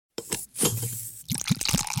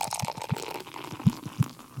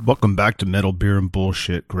Welcome back to Metal, Beer, and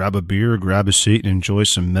Bullshit. Grab a beer, grab a seat, and enjoy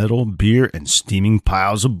some metal, beer, and steaming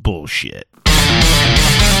piles of bullshit.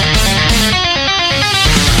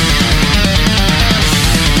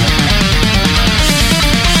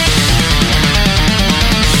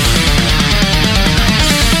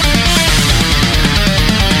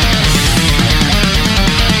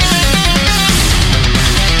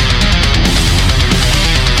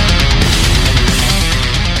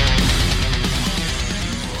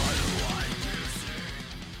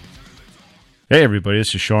 Hey everybody,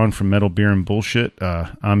 this is Sean from Metal, Beer, and Bullshit.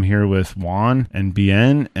 I'm here with Juan and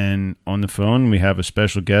Bien, and on the phone we have a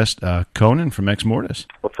special guest, Conan from Exmortus.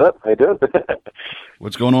 What's up? How you doing?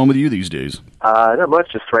 What's going on with you these days? Not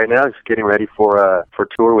much. Just right now, just getting ready for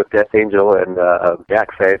tour with Death Angel, and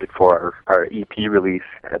excited for our EP release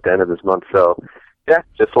at the end of this month. So, yeah,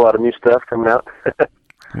 just a lot of new stuff coming out.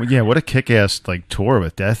 Well, yeah, what a kick-ass tour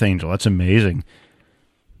with Death Angel. That's amazing.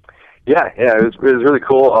 Yeah, it was really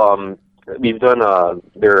cool. We've done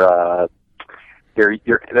their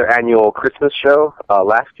annual Christmas show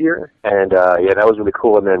last year, and that was really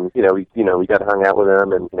cool. And then we got hung out with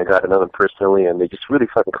them, and I got to know them personally, and they're just really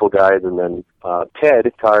fucking cool guys. And then Ted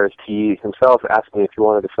Tires T himself asked me if he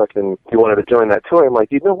wanted to join that tour. I'm like,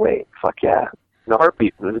 dude, no way, fuck yeah, no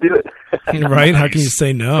heartbeat, let's do it. Right? How can you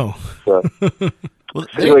say no? So,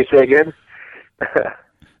 anyway, say again.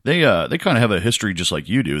 They kind of have a history just like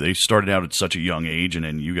you do. They started out at such a young age, and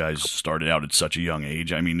then you guys started out at such a young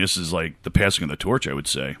age. I mean, this is like the passing of the torch, I would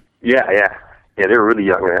say. Yeah, they were really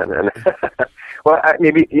young, man. And well,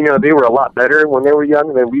 maybe they were a lot better when they were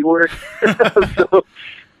young than we were. So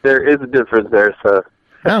there is a difference there. So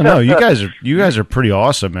I don't know. You guys are pretty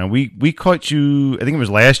awesome, man. We caught you. I think it was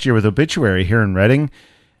last year with Obituary here in Reading,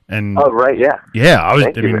 and oh right, yeah.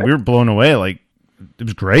 We were blown away. Like it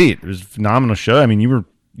was great. It was a phenomenal show. I mean,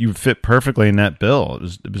 you fit perfectly in that bill.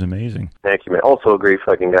 It was amazing. Thank you, man. Also, great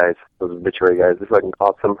fucking guys. Those Obituary guys. They're fucking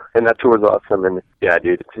awesome. And that tour was awesome. And yeah,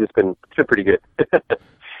 dude, it's been pretty good.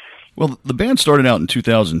 Well, the band started out in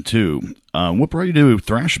 2002. What brought you to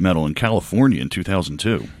thrash metal in California in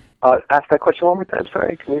 2002? Ask that question one more time.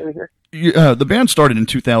 Sorry, can you hear? The band started in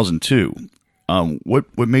 2002. What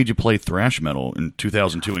made you play thrash metal in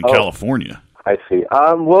 2002 in California? I see.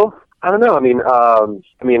 Well, I don't know.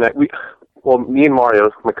 Well, me and Mario,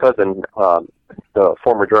 my cousin, the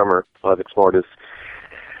former drummer of Exmortus,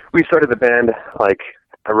 we started the band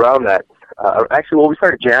around that. We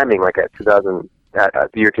started jamming at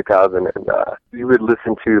the year 2000, and we would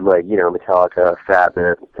listen to Metallica,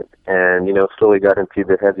 Sabbath, and slowly got into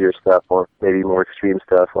the heavier stuff, or maybe more extreme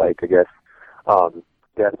stuff,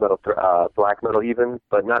 death metal, black metal even,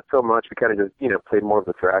 but not so much. We kind of just, played more of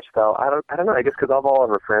the thrash style. I don't know, I guess because all of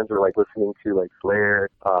our friends were listening to Slayer,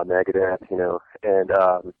 Megadeth, and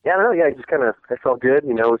I don't know, it just kind of, I felt good,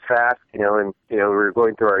 it was fast, and, we were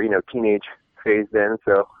going through our, teenage phase then,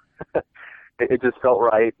 so it just felt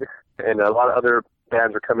right. And a lot of other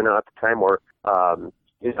bands were coming out at the time, or,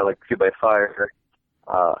 like Fueled by Fire,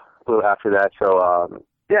 a little after that, so,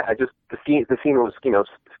 the scene was,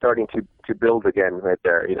 starting to build again right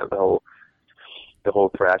there, the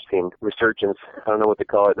whole thrash scene, resurgence. I don't know what they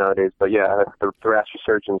call it nowadays, but yeah, the thrash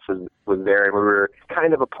resurgence was there, and we were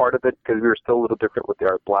kind of a part of it because we were still a little different with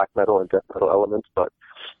our black metal and death metal elements, but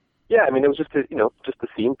yeah, it was just a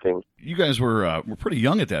scene thing. You guys were pretty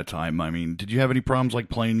young at that time. I mean, did you have any problems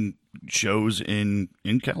playing shows in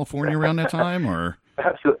California around that time, or?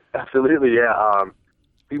 Absolutely, yeah.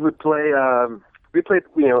 We would play. We played,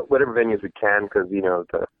 whatever venues we can because,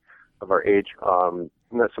 of our age.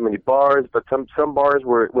 Not so many bars, but some bars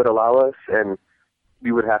would allow us, and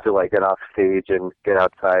we would have to get off stage and get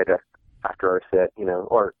outside after our set,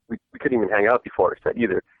 or we couldn't even hang out before our set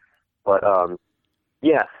either. But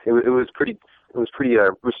it was pretty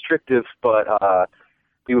restrictive. But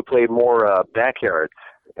we would play more backyards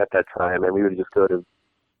at that time, and we would just go to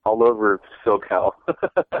all over SoCal.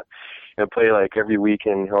 And play every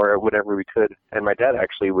weekend or whatever we could. And my dad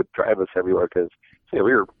actually would drive us everywhere because we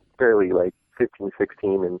were barely 15,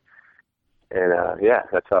 16, and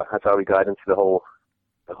that's how we got into the whole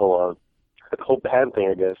band thing,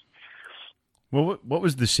 I guess. Well, what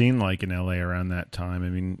was the scene like in LA around that time? I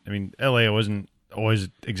mean, LA wasn't always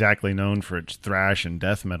exactly known for its thrash and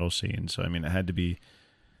death metal scene, so it had to be,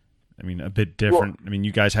 a bit different. Well,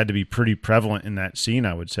 you guys had to be pretty prevalent in that scene,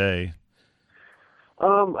 I would say.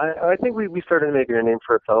 I think we started making a name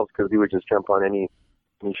for ourselves because we would just jump on any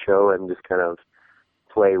show and just kind of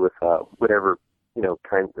play with whatever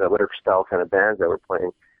whatever style kind of bands that were playing.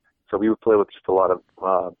 So we would play with just a lot of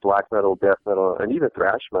black metal, death metal, and even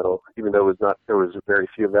thrash metal, even though there was very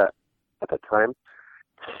few of that at that time.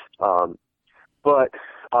 But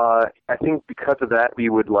I think because of that, we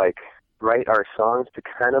would like write our songs to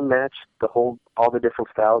kind of match all the different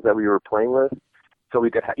styles that we were playing with, so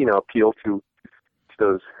we could appeal to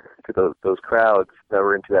those crowds that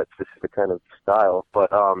were into that specific kind of style.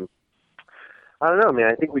 But I don't know,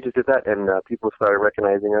 man. I think we just did that, and people started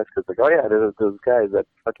recognizing us because, like, oh yeah, there's those guys that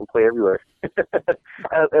fucking play everywhere.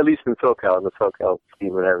 at least in SoCal, in the SoCal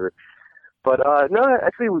scene, whatever. But no,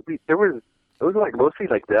 actually, it was like mostly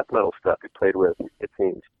like death metal stuff we played with. It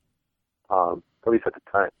seems, at least at the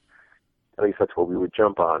time. At least that's what we would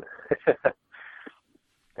jump on.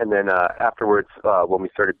 And then afterwards, when we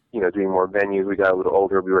started, doing more venues, we got a little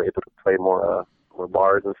older. We were able to play more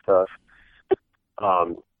bars and stuff.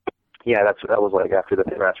 Yeah, that was like after the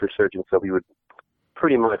thrash resurgence. So we would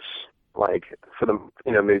pretty much like for the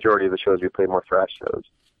majority of the shows we played more thrash shows.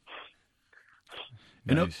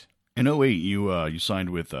 Nice. In 2008, you signed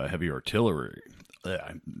with Heavy Artillery.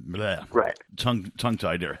 Right.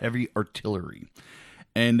 Tongue-tied there. Heavy Artillery.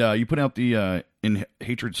 And you put out the In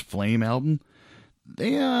Hatred's Flame album.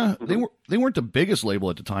 They weren't the biggest label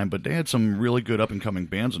at the time, but they had some really good up-and-coming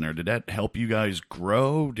bands in there. Did that help you guys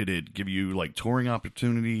grow? Did it give you, like, touring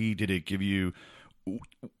opportunity? Did it give you...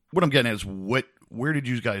 What I'm getting at is where did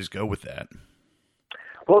you guys go with that?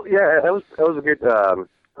 Well, yeah, that was a good...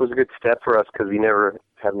 it was a good step for us because we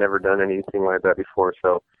have never done anything like that before.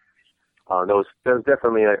 So that was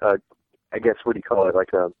definitely I guess, what do you call it,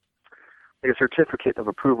 like a certificate of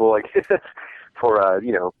approval, like for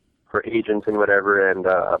for agents and whatever. And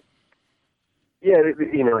yeah,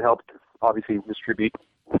 it helped obviously distribute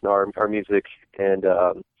our music, and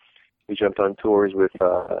we jumped on tours with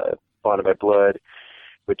Bonded by Blood,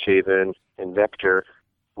 with Javen and Vector.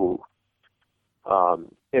 Ooh.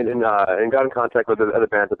 And got in contact with the other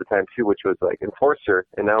bands at the time too, which was like Enforcer,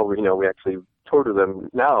 and now we actually toured with them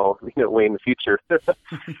now, way in the future. But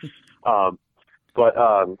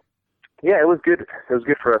yeah, it was good. It was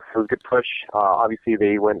good for us. It was a good push. Obviously,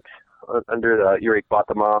 they went under. Earache bought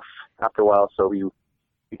them off after a while, so we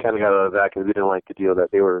kind of got out of that because we didn't like the deal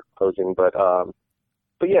that they were closing. But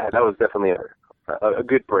yeah, that was definitely a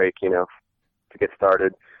good break, to get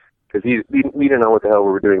started. Because we didn't know what the hell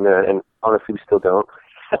we were doing then, and honestly, we still don't.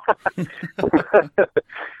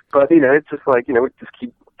 But it's just like we just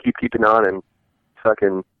keep keeping on, and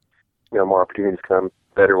fucking more opportunities come,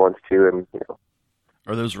 better ones too, and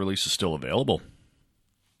Are those releases still available?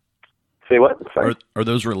 Say what? Sorry. Are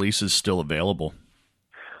those releases still available?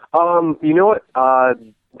 You know what?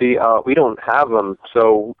 We don't have them,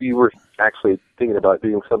 so we were actually thinking about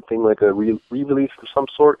doing something like a re-release of some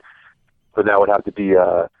sort, but that would have to be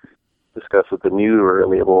discussed with the newer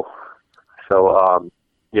label. So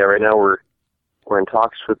yeah, right now we're in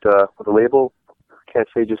talks with the label. Can't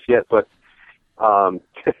say just yet, but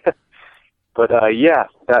but yeah,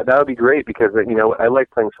 that would be great because I like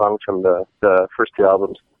playing songs from the first two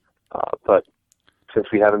albums, but since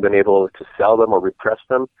we haven't been able to sell them or repress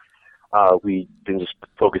them, we've been just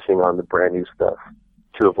focusing on the brand new stuff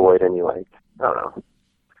to avoid any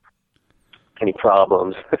any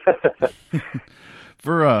problems.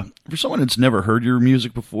 For someone that's never heard your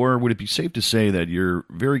music before, would it be safe to say that you're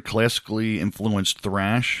very classically influenced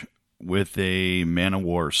thrash with a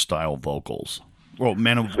Man-O-War style vocals? Well,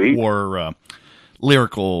 Man-O-War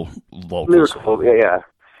lyrical vocals. Lyrical, yeah,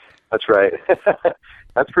 that's right.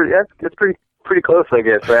 That's pretty close, I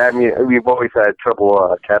guess. I mean, we've always had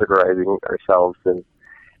trouble categorizing ourselves,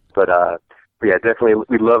 but yeah, definitely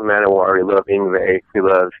we love Man-O-War, we love Ingve, we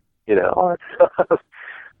love all that stuff.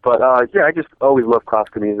 But yeah, I just always loved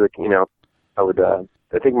classical music. I would. I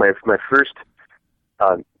think my first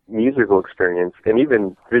musical experience and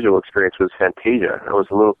even visual experience was Fantasia. I was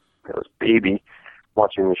baby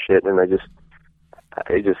watching this shit, and I just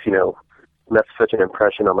left such an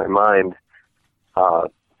impression on my mind.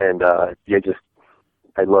 And yeah,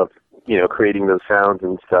 I love creating those sounds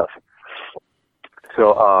and stuff.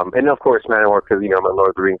 So, and of course, Man-O-War, because, I'm a Lord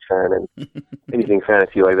of the Rings fan, and anything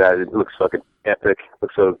fantasy like that, it looks fucking epic,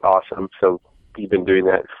 looks so awesome. So we've been doing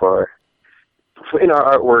that in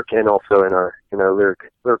our artwork and also in our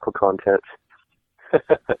lyrical content.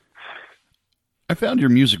 I found your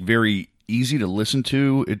music very easy to listen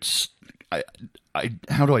to. It's,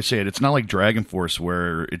 how do I say it? It's not like Dragon Force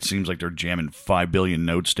where it seems like they're jamming 5 billion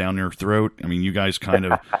notes down their throat. I mean, you guys kind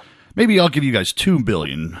of, maybe I'll give you guys 2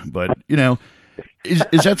 billion, but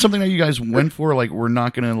Is that something that you guys went for? Like, we're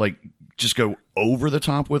not going to just go over the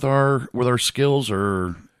top with our skills,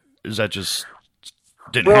 or is that just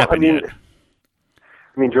didn't happen yet?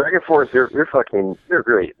 I mean, Dragon Force, they're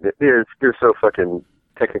great. They're so fucking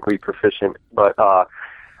technically proficient, but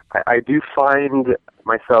I do find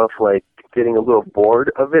myself getting a little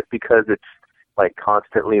bored of it because like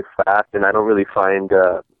constantly fast, and I don't really find.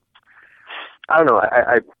 I don't know.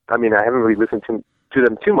 I mean, I haven't really listened to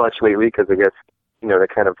them too much lately because I guess they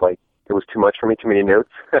kind of like it was too much for me, too many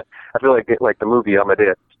notes. I feel like the movie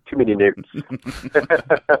Amadeus, too many notes.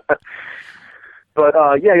 But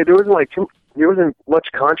yeah, there wasn't much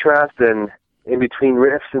contrast and in between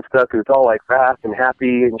riffs and stuff. Cause it's all like fast and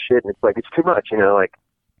happy and shit. And it's like it's too much, like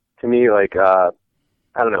to me, like I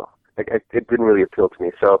don't know, like it didn't really appeal to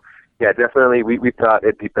me. So yeah, definitely we thought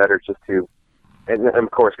it'd be better just to, and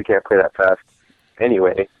of course we can't play that fast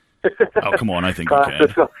anyway. Oh, come on, I think you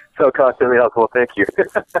can. So constantly helpful. Thank you.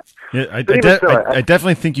 Yeah, I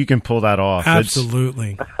definitely think you can pull that off.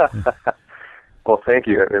 Absolutely. Well, thank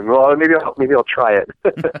you. Well, maybe I'll try it.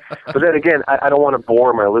 But then again, I don't want to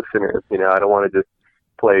bore my listeners. I don't want to just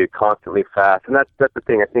play constantly fast. And that's the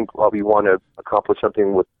thing. I think while we want to accomplish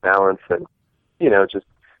something with balance and just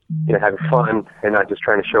having fun and not just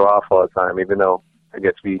trying to show off all the time. Even though I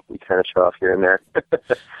guess we kind of show off here and there.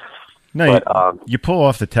 No, but, you pull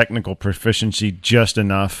off the technical proficiency just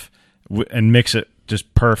enough and mix it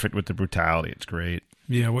just perfect with the brutality. It's great.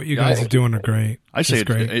 Yeah, what you guys are doing are great. I say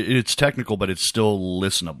it's technical, but it's still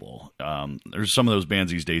listenable. There's some of those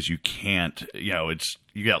bands these days you can't. You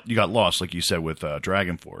got lost, like you said, with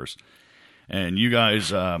Dragon Force, and you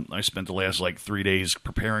guys. I spent the last 3 days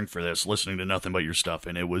preparing for this, listening to nothing but your stuff,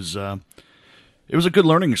 and it was a good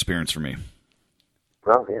learning experience for me.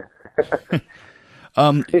 Well, yeah.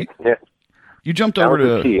 Yeah. You jumped over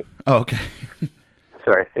to. Oh, okay.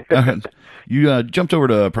 Sorry. You jumped over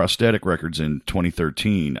to Prosthetic Records in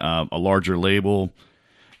 2013, a larger label,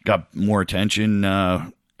 got more attention.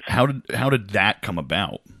 How did that come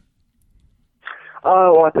about?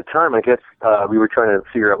 Well, at the time, I guess we were trying to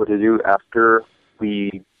figure out what to do after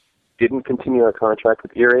we didn't continue our contract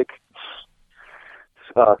with Earache,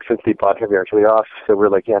 since they bought Heavy Artillery off. So we're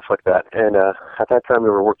like, yeah, fuck that. And at that time, we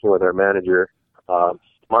were working with our manager,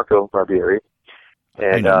 Marco Barbieri.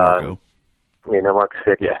 And, I know Marco. Mark's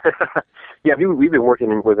sick, yeah. Yeah, we've been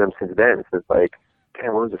working with him since then. Since when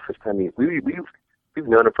was the first time we've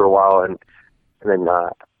known him for a while, and then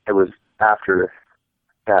it was after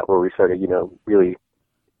that where we started, really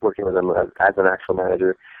working with him as an actual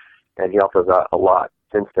manager, and he helped us out a lot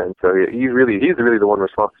since then. So he's really the one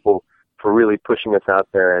responsible for really pushing us out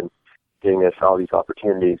there and getting us all these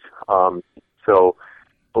opportunities. So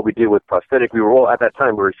what we did with Prosthetic, at that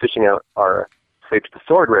time we were fishing out our Sage the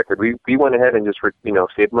Sword record. We went ahead and just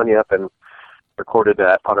saved money up and recorded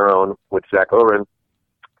that on our own with Zach Oren,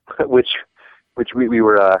 which we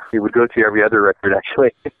would go to every other record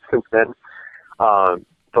actually since then.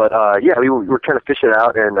 Yeah, we were trying to fish it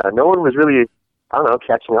out, and no one was really, I don't know,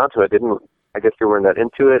 catching on to it. I guess they weren't that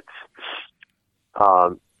into it.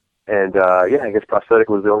 Yeah, I guess Prosthetic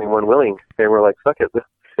was the only one willing. They were like, fuck it,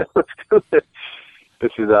 let's do it.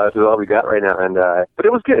 This is all we got right now, and but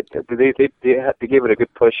it was good. They gave it a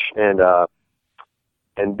good push, and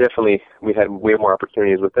definitely we had way more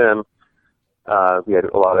opportunities with them. We got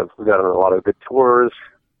on a lot of good tours,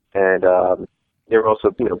 and they were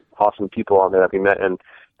also awesome people on there that we met, and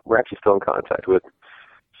we're actually still in contact with.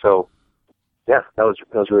 So yeah, that was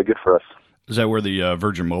really good for us. Is that where the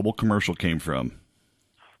Virgin Mobile commercial came from?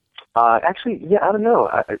 Actually, yeah, I don't know.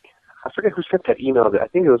 I forget who sent that email. I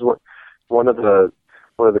think it was one of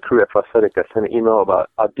the crew at Prosthetic that sent an email about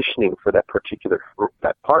auditioning for that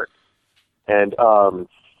part. And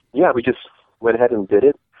yeah, we just went ahead and did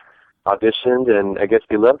it, auditioned, and I guess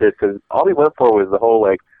they loved it because all we went for was the whole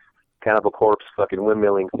Cannibal Corpse fucking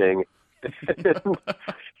windmilling thing.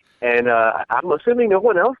 And I'm assuming no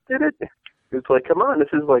one else did it. It's like, come on, this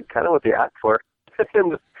is kind of what they asked for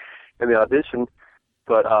in the audition.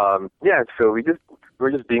 But yeah, so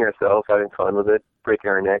we're just being ourselves, having fun with it, breaking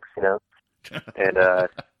our necks, And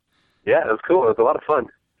yeah, it was cool. It was a lot of fun.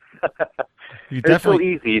 It's so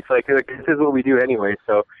easy. It's like this is what we do anyway.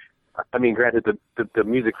 So, I mean, granted, the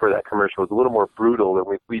music for that commercial is a little more brutal than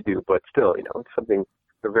we do, but still, it's something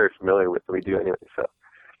we're very familiar with that we do anyway. So.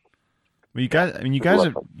 Well, you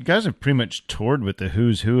guys have pretty much toured with the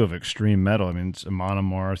who's who of extreme metal. I mean, it's Amon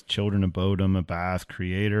Amarth, Children of Bodom, Abath,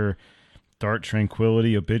 Creator, Dark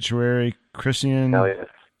Tranquility, Obituary, Christian,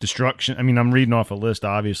 Destruction. I mean, I'm reading off a list,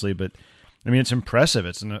 obviously, but I mean, it's impressive.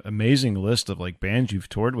 It's an amazing list of bands you've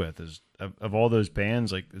toured with. Of all those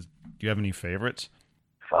bands, do you have any favorites?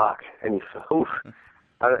 Fuck,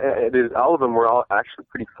 all of them were all actually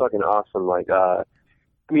pretty fucking awesome. I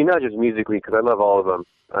mean, not just musically, because I love all of them.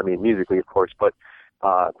 I mean, musically, of course, but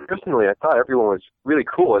personally, I thought everyone was really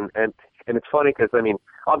cool. And it's funny because, I mean,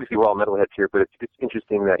 obviously we're all metalheads here, but it's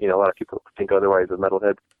interesting that, a lot of people think otherwise of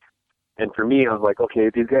metalheads. And for me, I was like, okay,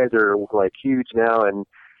 these guys are huge now, and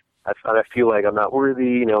I feel like I'm not worthy,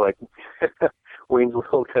 you know, like Wayne's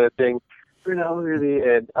World kind of thing. We're not worthy,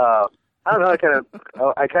 and I don't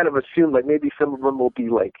know. I kind of assumed like maybe some of them will be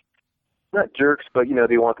like not jerks, but you know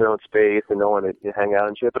they want their own space and don't want to hang out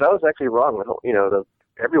and shit. But I was actually wrong. You know,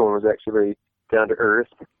 everyone was actually very down to earth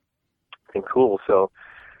and cool. So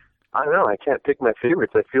I don't know. I can't pick my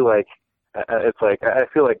favorites. I feel like it's like I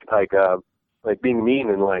feel like being mean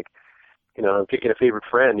and like, you know, picking a favorite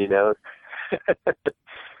friend. You know,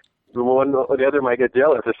 one or the other might get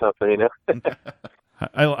jealous or something. You know.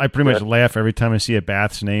 I pretty much laugh every time I see a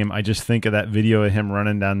Bath's name. I just think of that video of him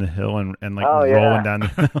running down the hill and like rolling down the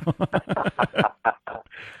hill.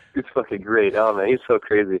 It's fucking great. Oh man, he's so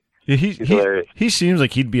crazy. Yeah, he's hilarious. He seems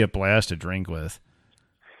like he'd be a blast to drink with.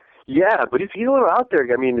 Yeah, but he's a little out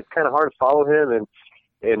there. I mean, it's kind of hard to follow him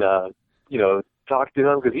and you know, talk to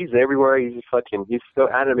him because he's everywhere. He's so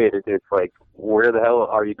animated. It's like, where the hell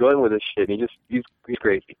are you going with this shit? And he's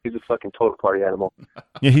crazy. He's a fucking total party animal.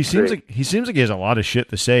 Yeah, he seems like he has a lot of shit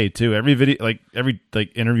to say too. Every video, every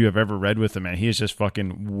interview I've ever read with him, man, he is just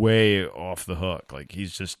fucking way off the hook. Like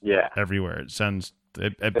he's just everywhere. It sounds.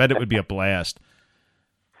 I bet it would be a blast.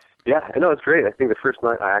 Yeah, I know, it's great. I think the first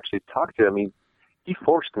night I actually talked to him, he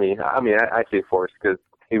forced me. I mean, I say forced because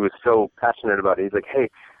he was so passionate about it. He's like, hey,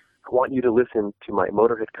 I want you to listen to my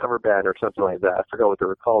Motorhead cover band or something like that. I forgot what they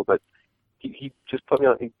were called, but he just put me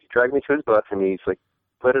on. He dragged me to his bus and he's like,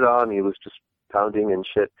 put it on. He was just pounding and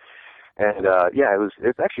shit. And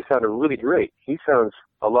it actually sounded really great. He sounds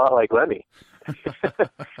a lot like Lemmy.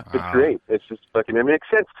 It's great. It's just fucking. It makes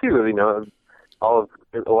sense too. You know,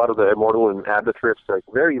 a lot of the Immortal and Abbott riffs are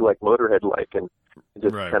very like Motorhead like, and it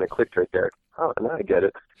just kind of clicked right there. Oh, now I get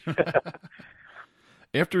it.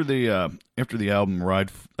 After the album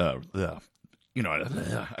Ride, you know,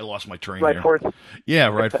 I lost my train. Ride Forth. Yeah,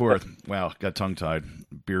 Ride Forth. Wow, got tongue tied.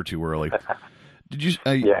 Beer too early. Did you?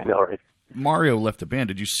 Yeah, no, right. Mario left the band.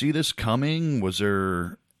 Did you see this coming? Was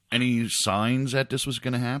there any signs that this was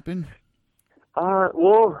going to happen?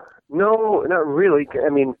 Well, no, not really. I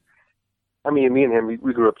mean, me and him,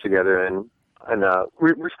 we grew up together, and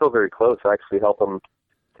we're still very close. I actually help him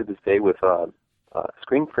to this day with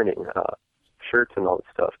screen printing, shirts and all this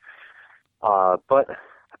stuff. But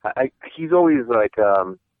he's always like,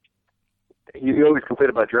 he always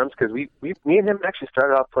complained about drums because me and him actually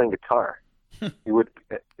started off playing guitar. He would,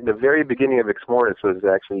 in the very beginning of Exmortus was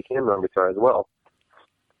actually him on guitar as well.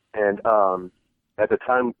 And at the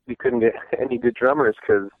time we couldn't get any good drummers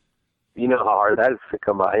because you know how hard that is to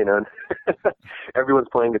come by, you know. Everyone's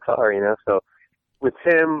playing guitar, you know. So with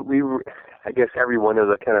him, I guess everyone is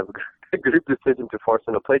a kind of a group decision to force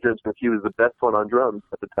him to play drums since he was the best one on drums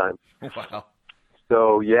at the time. Wow.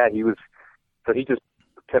 So yeah, he just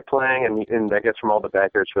kept playing, and I guess from all the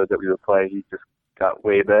backyard shows that we would play, he just got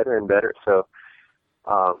way better and better. So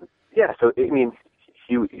yeah, so I mean,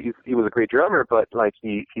 he was a great drummer, but like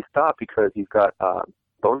he stopped because he's got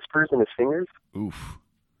bone spurs in his fingers. Oof.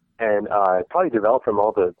 And probably developed from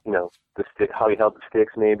all the, you know, the stick, how he held the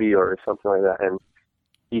sticks maybe or something like that. And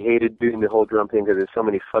he hated doing the whole drum thing because there's so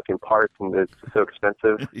many fucking parts and it's so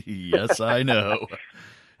expensive. Yes, I know.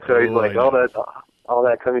 So he's like, all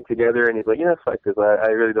that coming together, and he's like, fuck this. I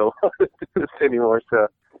really don't want to do this anymore. So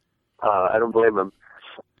I don't blame him.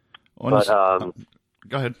 But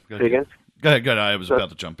go ahead. Say again? Go ahead. I was about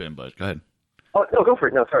to jump in, but go ahead. Oh no, go for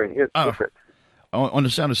it. No, sorry. Go for it. On the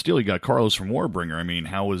Sound of Steel, you got Carlos from Warbringer. I mean,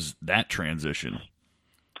 how was that transition?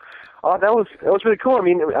 That was really cool. I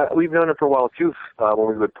mean, we've known him for a while too. When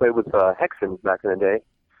we would play with Hexen back in the day,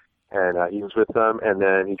 and he was with them, and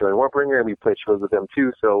then he joined Warbringer, and we played shows with them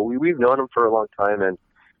too. So we've known him for a long time, and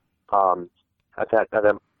I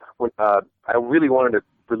really wanted to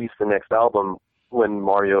release the next album when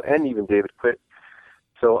Mario and even David quit.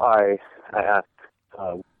 So I asked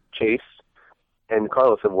Chase and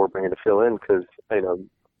Carlos of Warbringer to fill in because, you know,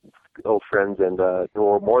 old friends and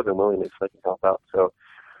were more than willing to fucking help out. So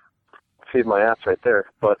saved my ass right there.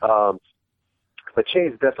 But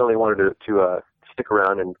Chase definitely wanted to stick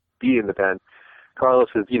around and be in the band. Carlos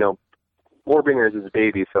is, you know, Warbringer is his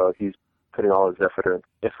baby, so he's putting all his effort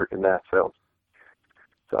in that. So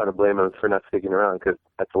I don't blame him for not sticking around because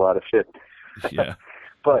that's a lot of shit. Yeah.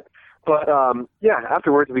 But yeah,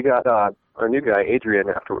 afterwards we got our new guy Adrian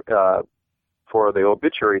for the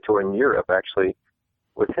Obituary tour in Europe. Actually,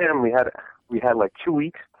 with him we had like 2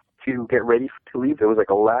 weeks to get ready to leave. It was like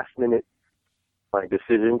a last minute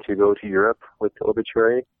decision to go to Europe with the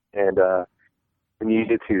Obituary, and we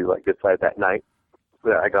needed to decide that night.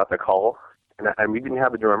 But I got the call, and we didn't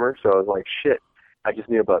have a drummer, so I was like, shit. I just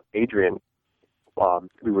knew about Adrian.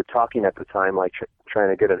 We were talking at the time, trying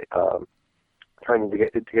to get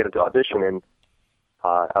into audition, and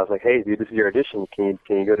I was like, hey, dude, this is your audition. Can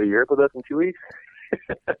you go to Europe with us in 2 weeks?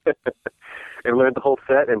 And learned the whole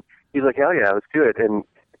set. And he's like, hell yeah, let's do it. And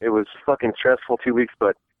it was fucking stressful 2 weeks,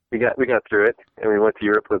 but we got through it, and we went to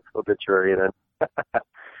Europe with Obituary. And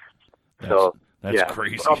then that's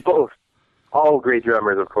crazy. Both, all great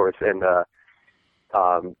drummers, of course. And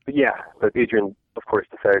but Adrian, of course,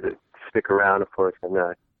 decided to stick around, of course. And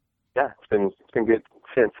it's been good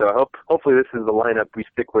since. So hopefully this is the lineup we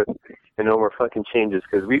stick with, and no more fucking changes,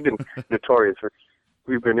 because we've been notorious for.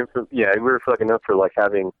 We were fucking up for like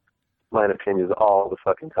having lineup changes all the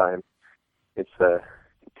fucking time. It's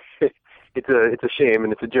it's a shame,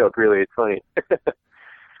 and it's a joke, really. It's funny.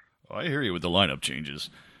 Well, I hear you with the lineup changes.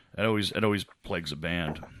 That always plagues a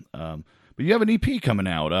band. But you have an EP coming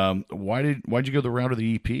out. Why'd you go the route of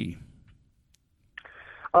the EP?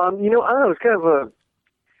 I don't know. It's kind of a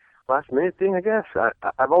last minute thing, I guess.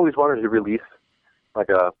 I've always wanted to release like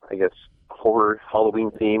a, I guess, horror Halloween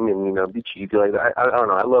theme, and be cheesy like that. I don't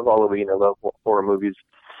know. I love Halloween. I love horror movies.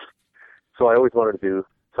 So I always wanted to do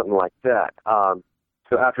something like that.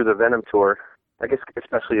 So after the Venom tour, I guess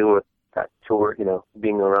especially with that tour,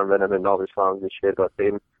 being around Venom and all their songs and shit about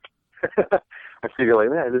Satan, I figured like,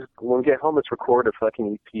 man, when we get home, let's record a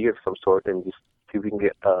fucking EP of some sort and just see if we can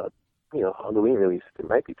get, Halloween release. It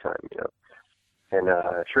might be time, And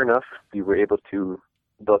sure enough, we were able to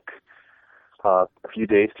book a few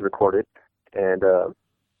days to record it, and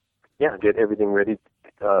get everything ready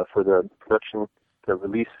for the production, the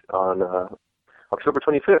release on October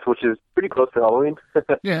 25th, which is pretty close to Halloween.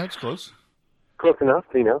 Yeah, it's close. Close enough,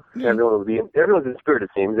 Yeah. Everyone's in spirit, it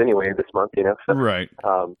seems, anyway, this month, Right.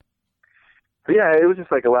 But yeah, it was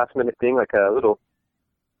just like a last minute thing, like a little,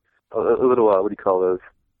 what do you call those?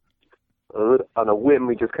 On a whim,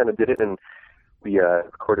 we just kind of did it, and we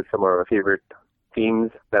recorded some of our favorite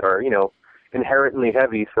themes that are, inherently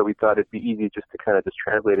heavy, so we thought it'd be easy just to kind of just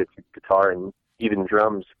translate it to guitar and even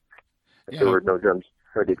drums, if there were no drums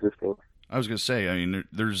already existing. I was going to say, I mean,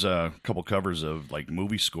 there's a couple covers of like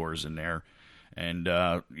movie scores in there, and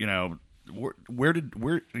where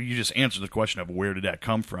you just answered the question of where did that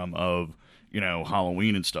come from of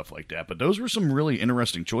Halloween and stuff like that. But those were some really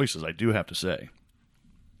interesting choices, I do have to say.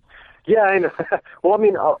 Yeah, I know. Well, I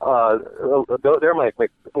mean, they're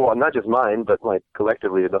well, not just mine, but like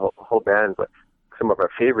collectively the whole band, but some of our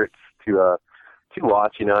favorites to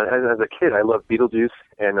watch. As a kid, I loved Beetlejuice,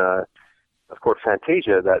 and of course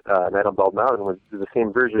Fantasia. That Night on Bald Mountain was the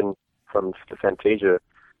same version from the Fantasia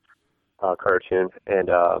cartoon, and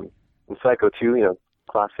Psycho 2.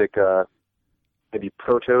 Classic, maybe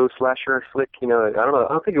proto slasher flick. I don't know.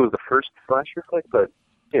 I don't think it was the first slasher flick, but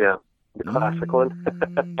the classic one.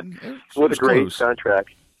 What a great soundtrack,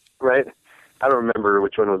 right? I don't remember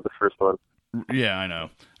which one was the first one. Yeah, I know.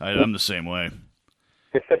 I'm the same way.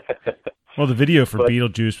 Well, the video for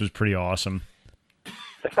Beetlejuice was pretty awesome.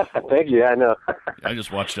 Thank you. Yeah, I know. I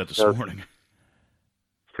just watched that this morning.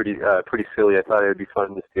 Pretty silly. I thought it would be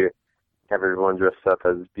fun just to have everyone dressed up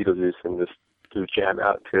as Beetlejuice and just jam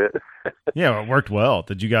out to it. Yeah, it worked well.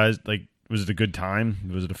 Did you guys was it a good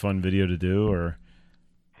time? Was it a fun video to do, or?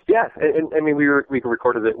 Yeah, and I mean, we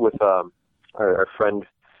recorded it with our friend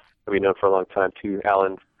that we've known for a long time too,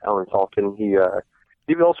 Alan Salkin. He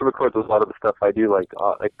also records a lot of the stuff I do, like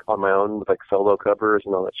on my own, with like solo covers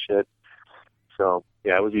and all that shit. So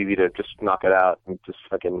yeah, it was easy to just knock it out and just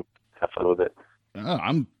fucking have fun with it.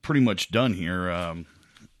 I'm pretty much done here.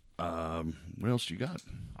 What else you got?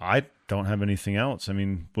 I don't have anything else. I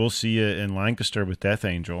mean, we'll see you in Lancaster with Death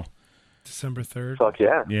Angel. December 3rd. Fuck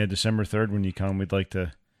yeah. Yeah, December 3rd when you come. We'd like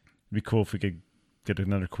to. It'd be cool if we could get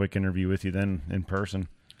another quick interview with you then in person.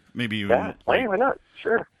 Maybe you. Yeah, why not?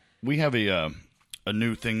 Sure. We have a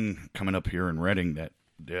new thing coming up here in Reading that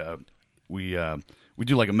we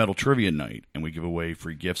do like a metal trivia night, and we give away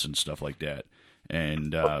free gifts and stuff like that.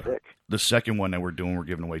 And the second one that we're doing, we're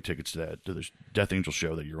giving away tickets to the Death Angel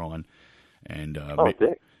show that you're on. And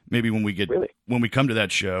maybe when we come to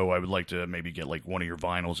that show, I would like to maybe get like one of your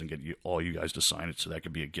vinyls and get all you guys to sign it, so that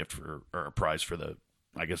could be a gift or a prize for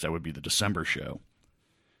I guess that would be the December show.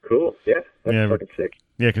 Cool. Yeah. That's fucking sick.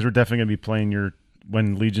 Yeah, because we're definitely gonna be playing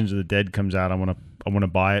when Legions of the Dead comes out. I want to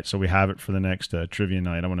buy it so we have it for the next trivia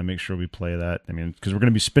night. I want to make sure we play that. I mean, because we're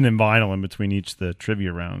gonna be spinning vinyl in between each the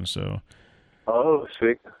trivia rounds. So. Oh,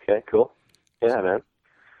 sweet. Okay, cool. Yeah, man.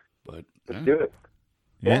 But let's do it.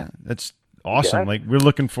 Yeah, that's awesome. Yeah. Like, we're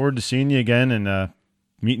looking forward to seeing you again and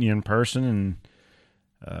meeting you in person. And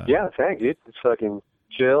yeah, thanks, dude. It's fucking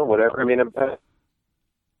chill, whatever. I mean,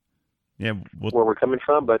 yeah, where we're coming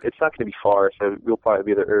from, but it's not going to be far, so we'll probably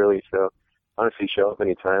be there early. So honestly, show up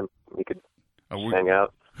anytime. We could hang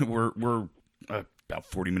out. We're about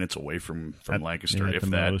 40 minutes away from Lancaster, at if the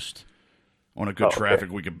that. most. On a good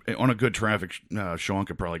traffic, Sean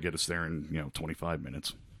could probably get us there in 25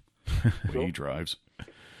 minutes. Way he drives.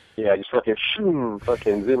 Yeah, just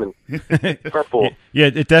fucking zooming. Carpool. Yeah,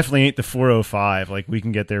 it definitely ain't the 405. Like, we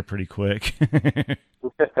can get there pretty quick.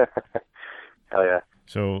 Hell yeah.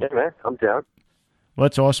 So, yeah, man, I'm down. Well,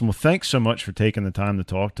 that's awesome. Well, thanks so much for taking the time to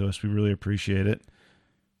talk to us. We really appreciate it.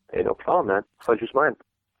 Hey, no problem, man. Pleasure's mine.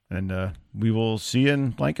 And we will see you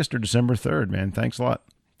in Lancaster December 3rd, man. Thanks a lot.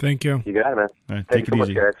 Thank you. You got it, man. All right, Thank take you it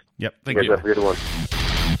so easy. much, guys. Yep. Thank you guys you. have a good one.